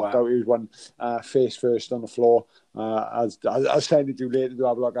nasty knockout. Wow. It was one face first on the floor. I'll send it to you later to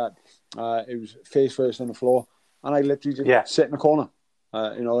have a look at. It was face first on the floor. And I literally just sit in the corner.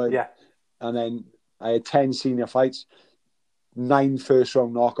 And then I had 10 senior fights, 9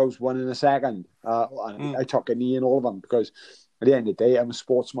 first-round knockouts, 1 in a second. I took a knee in all of them because at the end of the day, I'm a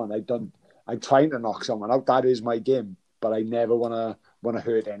sportsman. I'm trying to knock someone out. That is my game, but I never want to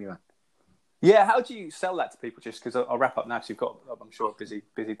hurt anyone. Yeah, how do you sell that to people? Just because I'll wrap up now, because you've got, I'm sure, a busy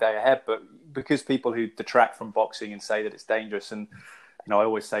day ahead. But because people who detract from boxing and say that it's dangerous, and I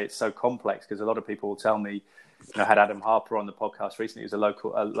always say it's so complex, because a lot of people will tell me, I had Adam Harper on the podcast recently, who's a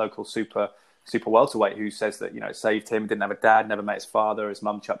local super welterweight, who says that it saved him. Didn't have a dad, never met his father. His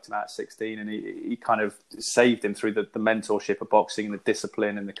mum chucked him out at 16, and he kind of saved him through the mentorship of boxing and the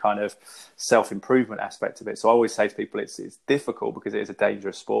discipline and the kind of self-improvement aspect of it. So I always say to people, it's difficult because it is a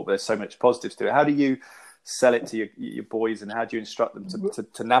dangerous sport, but there's so much positives to it. How do you sell it to your boys, and how do you instruct them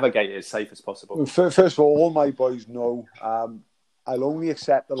to navigate it as safe as possible? First of all my boys know I'll only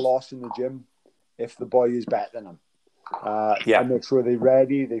accept a loss in the gym if the boy is better than them. I make sure they're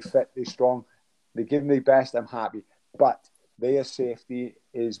ready, they fit, they're strong, they give me their best, I'm happy. But their safety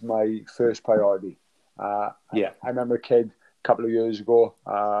is my first priority. I remember a kid a couple of years ago,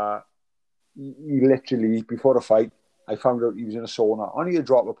 he literally, before the fight, I found out he was in a sauna. Only a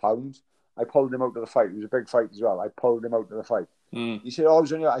drop of pounds. I pulled him out of the fight. It was a big fight as well. I pulled him out of the fight. He said, I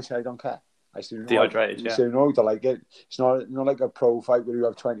was only, I said, I don't care. I said, dehydrated, He said, no, I like it. It's not like a pro fight where you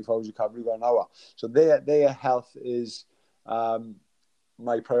have 24 hours recovery, about an hour. So their health is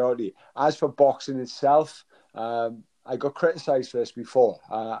my priority. As for boxing itself, I got criticised for this before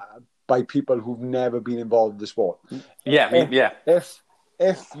by people who've never been involved in the sport.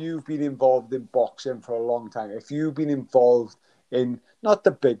 If you've been involved in boxing for a long time, if you've been involved in not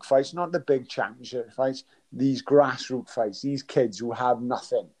the big fights, not the big championship fights, these grassroots fights, these kids who have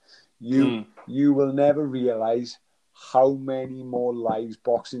nothing. You will never realise how many more lives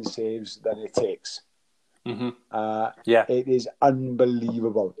boxing saves than it takes. It is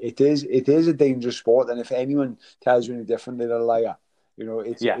unbelievable. It is a dangerous sport, and if anyone tells you any different, they're a liar. You know,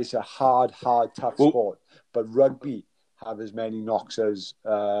 it's a hard, tough sport. But rugby have as many knocks as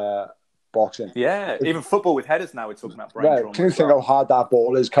boxing. Yeah, even football with headers now, we're talking about brain trauma. Can you think how hard that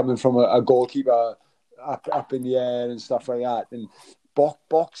ball is coming from a goalkeeper up in the air and stuff like that? And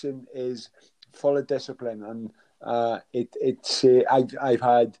boxing is full of discipline, and I've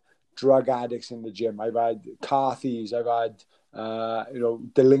had drug addicts in the gym. I've had car thieves. I've had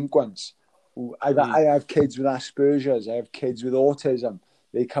delinquents. I have kids with Asperger's. I have kids with autism.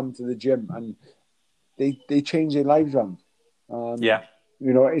 They come to the gym and they change their lives around.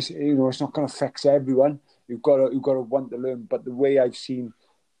 It's not going to fix everyone. You've got to want to learn. But the way I've seen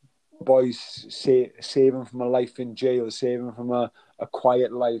boys saving from a life in jail, saving from a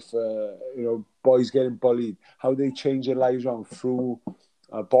quiet life, boys getting bullied, how they change their lives around through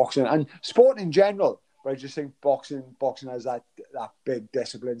boxing and sport in general. But I just think boxing has that big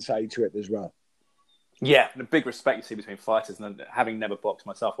discipline side to it as well. Yeah, and a big respect you see between fighters, and having never boxed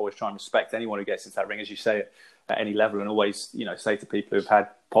myself, I always try and respect anyone who gets into that ring, as you say, at any level, and always, say to people who've had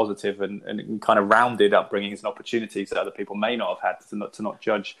positive and kind of rounded upbringings and opportunities that other people may not have had, to not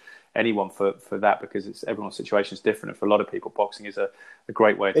judge anyone for that, because everyone's situation is different, and for a lot of people, boxing is a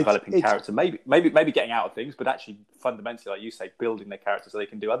great way of developing character. Maybe getting out of things, but actually fundamentally, like you say, building their character so they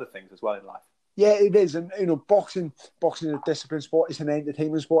can do other things as well in life. Yeah, it is, and boxing is a discipline sport. It's an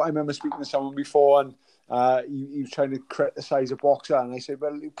entertainment sport. I remember speaking to someone before, and he was trying to criticise a boxer, and I said,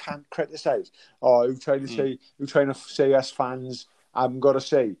 "Well, you can't criticise." Or you're trying to say us fans haven't got to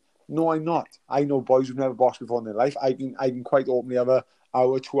say. No, I'm not. I know boys who've never boxed before in their life. I can quite openly have a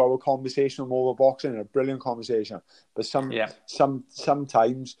 2-hour conversation over boxing, a brilliant conversation. But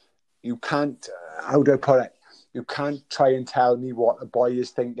sometimes you can't. How do I put it? You can't try and tell me what a boy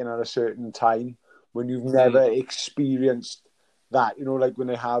is thinking at a certain time when you've never experienced that. Like when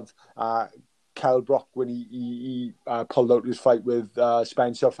they have Kell Brook when he pulled out his fight with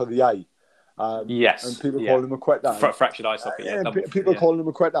Spencer for the eye. And people call him a quitter. Fractured eye socket. People call him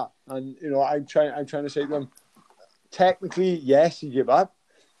a quitter, and I'm trying to say to them, technically, yes, he gave up,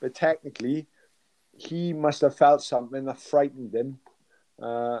 but technically, he must have felt something that frightened him.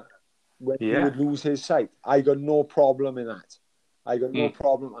 When he would lose his sight. I got no problem in that. I got no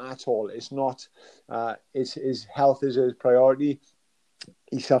problem at all. It's not. His health is his priority.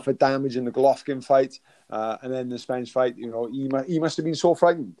 He suffered damage in the Golovkin fight, and then the Spence fight. He must have been so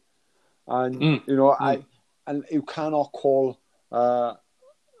frightened, and and you cannot call a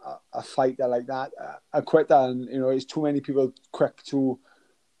fighter like that a quitter. And it's too many people quick to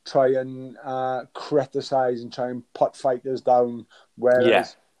try and criticize and try and put fighters down,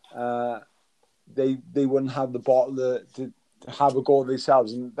 whereas. They wouldn't have the bottle to have a go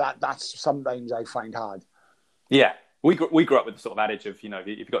themselves, and that's sometimes I find hard. Yeah, we grew up with the sort of adage of if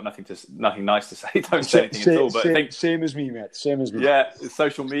you've got nothing nice to say, don't say anything at all. But I think same as me, mate. Same as me. Yeah,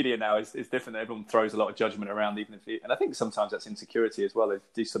 social media now is different. Everyone throws a lot of judgment around, and I think sometimes that's insecurity as well.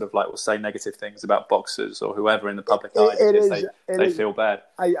 They sort of will say negative things about boxers or whoever in the public eye because they feel bad.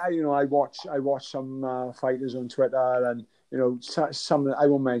 I watch some fighters on Twitter and. Some I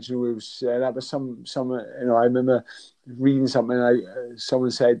won't mention who was that, but some I remember reading something.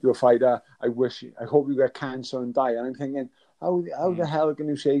 Someone said to a fighter, "I hope you get cancer and die." And I'm thinking, how the hell can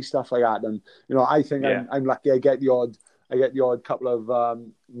you say stuff like that? And I think I'm lucky. I get the odd couple of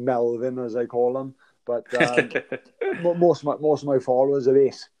Melvin, as I call them, but most of my followers are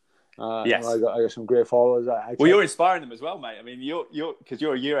this. Yes, I got some great followers. You're inspiring them as well, mate. I mean, you're because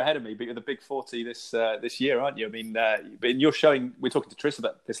you're a year ahead of me, but you're the big 40 this year, aren't you? I mean, but you're showing. We're talking to Tris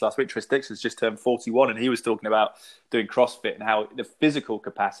about this last week. Tris Dixon's just turned 41, and he was talking about doing CrossFit and how the physical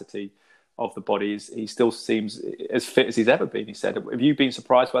capacity of the body he still seems as fit as he's ever been. He said, "Have you been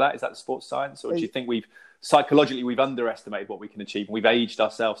surprised by that? Is that sports science, or do you think we've underestimated what we can achieve, and we've aged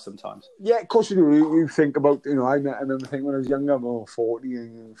ourselves sometimes?" Yeah, of course we do. You think about, I remember thinking when I was younger, I'm 40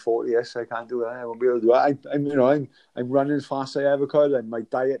 and 40, yes, I can't do that. I won't be able to do it. I'm running as fast as I ever could, and my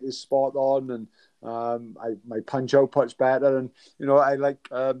diet is spot on, and my punch output's better, and I like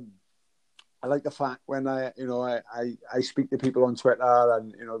the fact when I speak to people on Twitter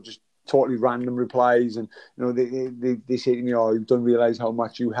and just totally random replies, and they say to me, "Oh, you don't realise how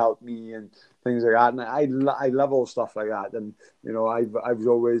much you helped me," and things like that. And I love all stuff like that. And I was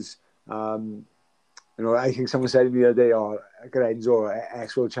always I think someone said to me the other day, Enzo,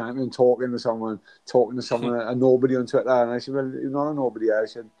 ex-world champion, talking to someone, a nobody on Twitter, and I said, well, you're not a nobody. I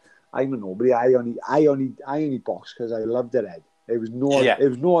said, I'm a nobody. I only boxed because I loved it, Ed. It was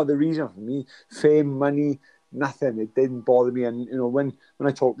no other reason for me. Fame, money, nothing. It didn't bother me. And when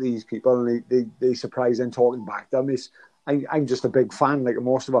I talk to these people and they surprise and talking back to them, I'm just a big fan, like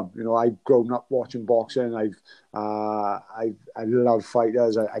most of them. I've grown up watching boxing. I love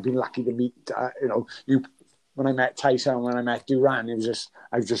fighters. I've been lucky to meet. When I met Tyson, when I met Duran, I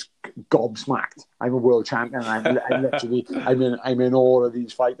was just gobsmacked. I'm a world champion. I'm literally, I'm in all of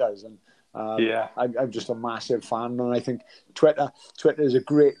these fighters, and I'm just a massive fan. And I think Twitter is a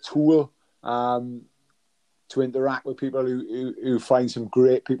great tool to interact with people who find some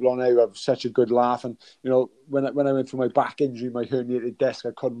great people on there who have such a good laugh. And when I went through my back injury, my herniated disc,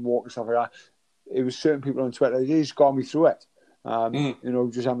 I couldn't walk and stuff like that. It was certain people on Twitter, they just got me through it.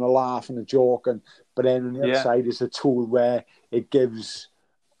 Just having a laugh and a joke, but then on the other side is a tool where it gives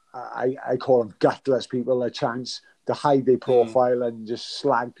I call them gutless people a chance to hide their profile and just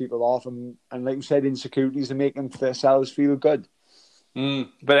slag people off, and like you said, insecurities to make themselves feel good.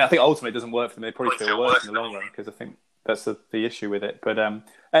 But I think ultimately it doesn't work for them. They probably feel worse in the long run, because I think that's the issue with it. But Enzo,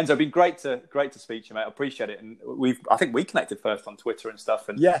 it's been great to speak to you, mate. I appreciate it. And I think we connected first on Twitter and stuff.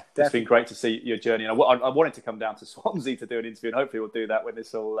 And it's been great to see your journey. And I wanted to come down to Swansea to do an interview, and hopefully we'll do that when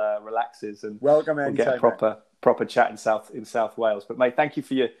this all relaxes and welcome we'll get a proper chat in South Wales. But mate, thank you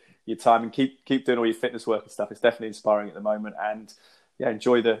for your time, and keep doing all your fitness work and stuff. It's definitely inspiring at the moment. And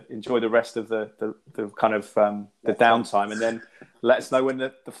enjoy the rest of the kind of the downtime, and then let us know when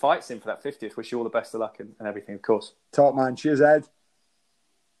the fight's in for that 50th. Wish you all the best of luck and everything, of course. Top man. Cheers, Ed.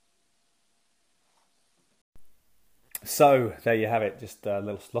 So there you have it. Just a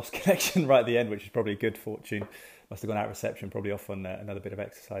little lost connection right at the end, which is probably good fortune. Must have gone out of reception, probably off on another bit of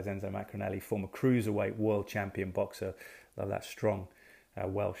exercise. Enzo Macronelli, former cruiserweight world champion boxer. Love that strong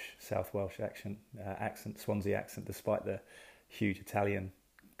South Welsh accent, Swansea accent, despite the huge Italian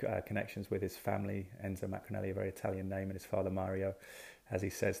connections with his family. Enzo Macronelli, a very Italian name, and his father Mario, as he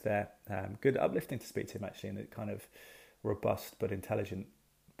says there. Good, uplifting to speak to him, actually, in a kind of robust but intelligent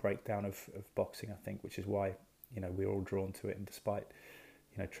breakdown of boxing, I think, which is why we're all drawn to it. And despite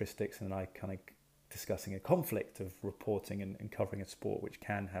Tris Dixon and I kind of discussing a conflict of reporting and covering a sport which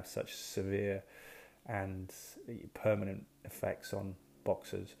can have such severe and permanent effects on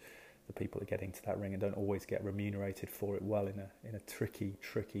boxers, the people that get into that ring and don't always get remunerated for it well in a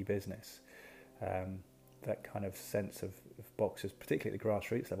tricky business. That kind of sense of boxers, particularly at the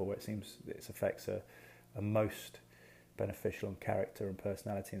grassroots level, where it seems its effects are most beneficial on character and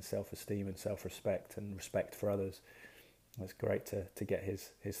personality and self-esteem and self-respect and respect for others. It's great to get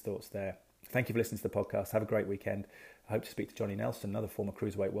his thoughts there. Thank you for listening to the podcast. Have a great weekend. I hope to speak to Johnny Nelson, another former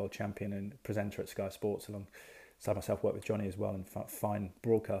cruiserweight world champion and presenter at Sky Sports, alongside myself. Worked with Johnny as well, and fine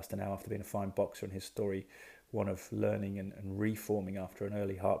broadcaster now after being a fine boxer, and his story one of learning and reforming after an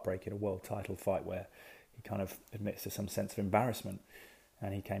early heartbreak in a world title fight where he kind of admits to some sense of embarrassment,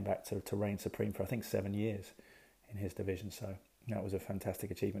 and he came back to reign supreme for I think 7 years in his division. So that was a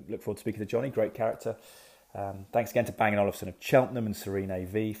fantastic achievement. Look forward to speaking to Johnny. Great character. Thanks again to Bang & Olufsen of Cheltenham and Serene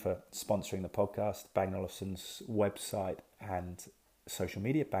AV for sponsoring the podcast. Bang & Olufsen's website and social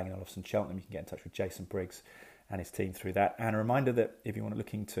media, Bang & Olufsen Cheltenham. You can get in touch with Jason Briggs and his team through that. And a reminder that if you want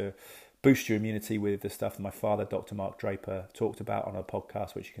looking to boost your immunity with the stuff that my father, Dr. Mark Draper, talked about on a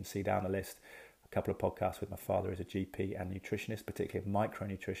podcast, which you can see down the list, a couple of podcasts with my father as a GP and nutritionist, particularly a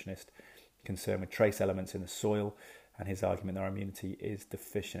micronutritionist, concerned with trace elements in the soil, and his argument that our immunity is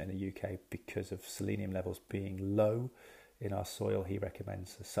deficient in the UK because of selenium levels being low in our soil. He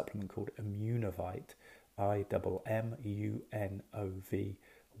recommends a supplement called Immunovite, IMMUNOVYTE,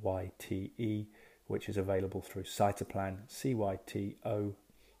 which is available through Cytoplan, CYTOPLAN,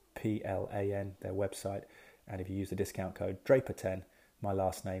 their website. And if you use the discount code Draper10, my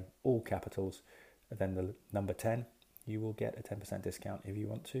last name, all capitals, then the number 10, you will get a 10% discount if you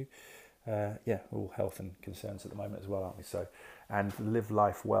want to. All health and concerns at the moment as well, aren't we? So, and Live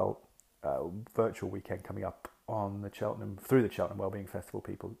Life Well virtual weekend coming up on through the Cheltenham Wellbeing Festival.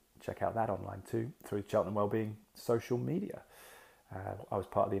 People check out that online too through Cheltenham Wellbeing social media. I was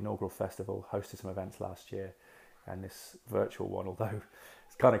part of the inaugural festival, hosted some events last year, and this virtual one, although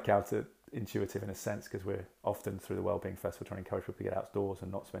it's kind of counterintuitive in a sense because we're often through the Wellbeing Festival trying to encourage people to get outdoors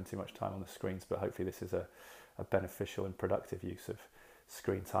and not spend too much time on the screens, but hopefully this is a beneficial and productive use of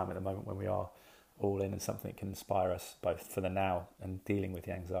screen time at the moment when we are all in, and something that can inspire us both for the now and dealing with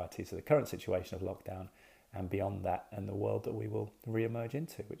the anxieties of the current situation of lockdown and beyond that, and the world that we will re-emerge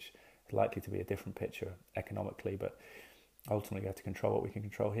into, which is likely to be a different picture economically, but ultimately we have to control what we can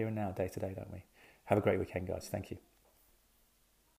control here and now, day to day, don't we? Have a great weekend, guys. Thank you.